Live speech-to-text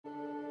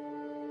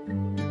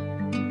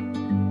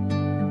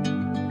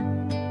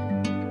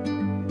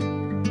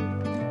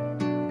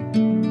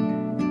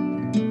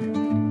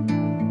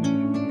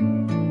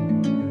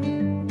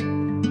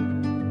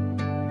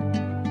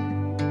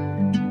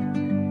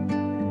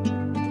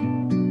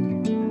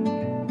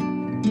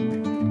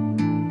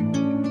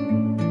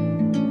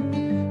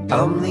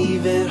I'm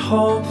leaving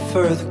home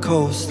for the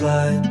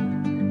coastline,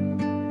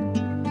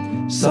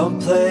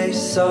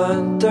 someplace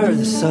under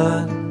the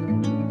sun.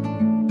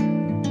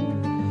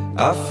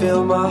 I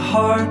feel my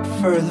heart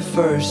for the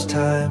first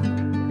time,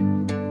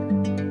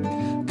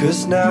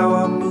 'cause now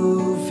I'm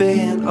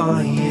moving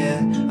on,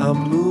 yeah,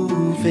 I'm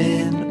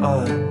moving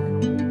on.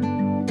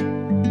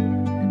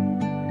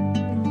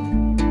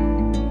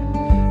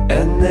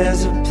 And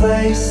there's a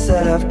place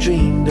that I've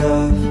dreamed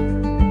of,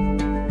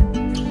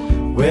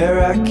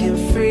 where I can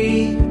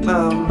free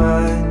my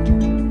mind.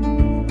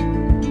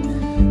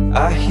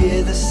 I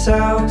hear the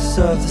sounds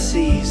of the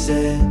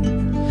season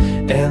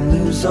and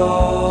lose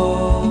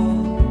all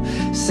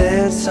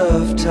sense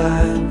of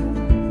time.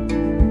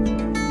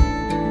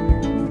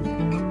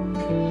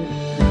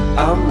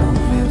 I'm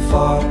moving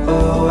far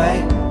away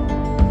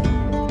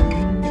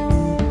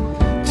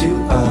to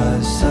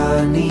a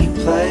sunny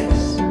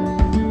place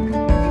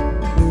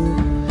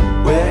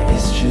where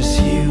it's just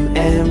you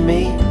and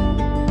me.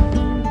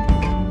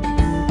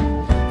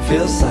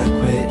 Feels like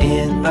we're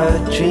in a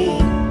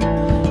dream,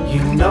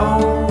 you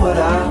know what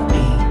I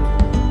mean.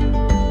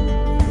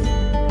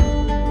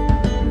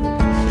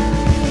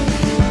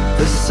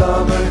 The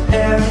summer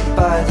air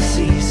by the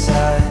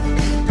seaside,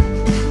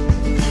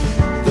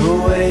 the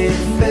way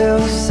it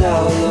fills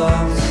our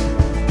lungs.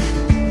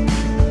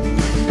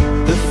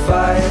 The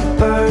fire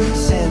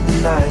burns in the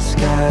night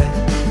sky.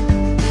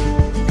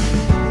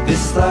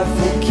 This life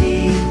will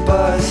keep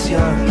us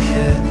young,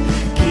 yeah,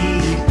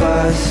 keep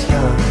us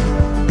young.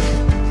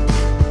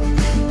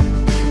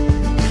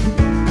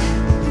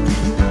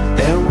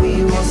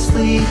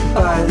 Sleep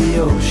by the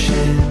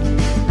ocean,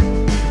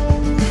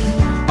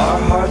 our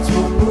hearts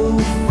will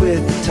move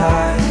with the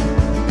tide,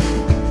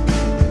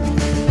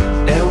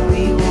 and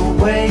we will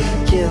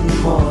wake in the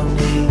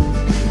morning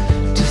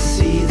to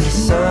see the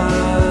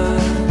sun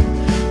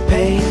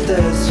paint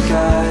the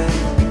sky.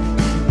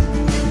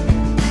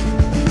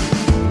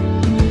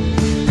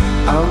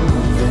 I'm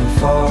moving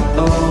far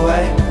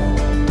away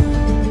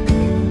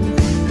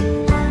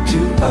to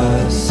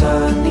a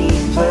sunny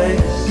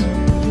place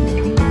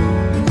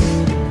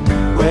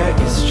where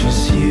it's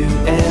just you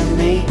and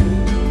me.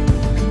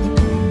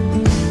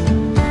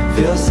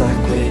 Feels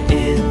like we're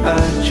in a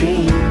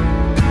dream,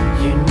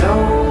 you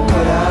know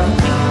what I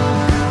mean.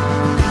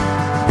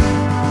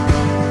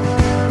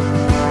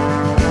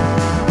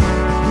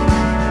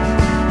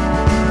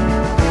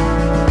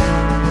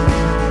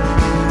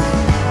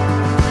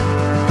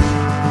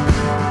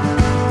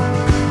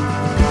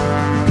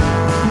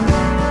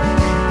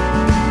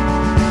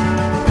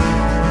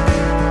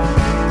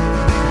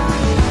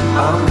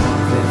 I'm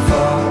moving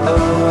far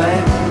away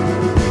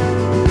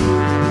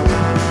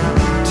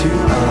to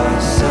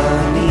a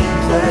sunny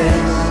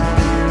place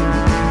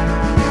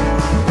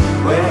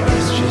where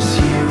it's just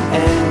you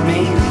and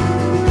me.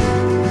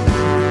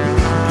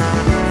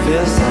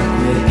 Feels like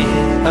we're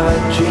in a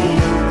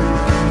dream,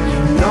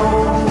 you know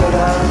what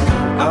I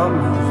mean. I'm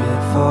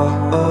moving far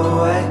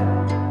away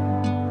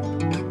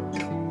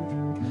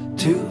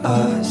to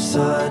a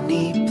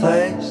sunny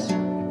place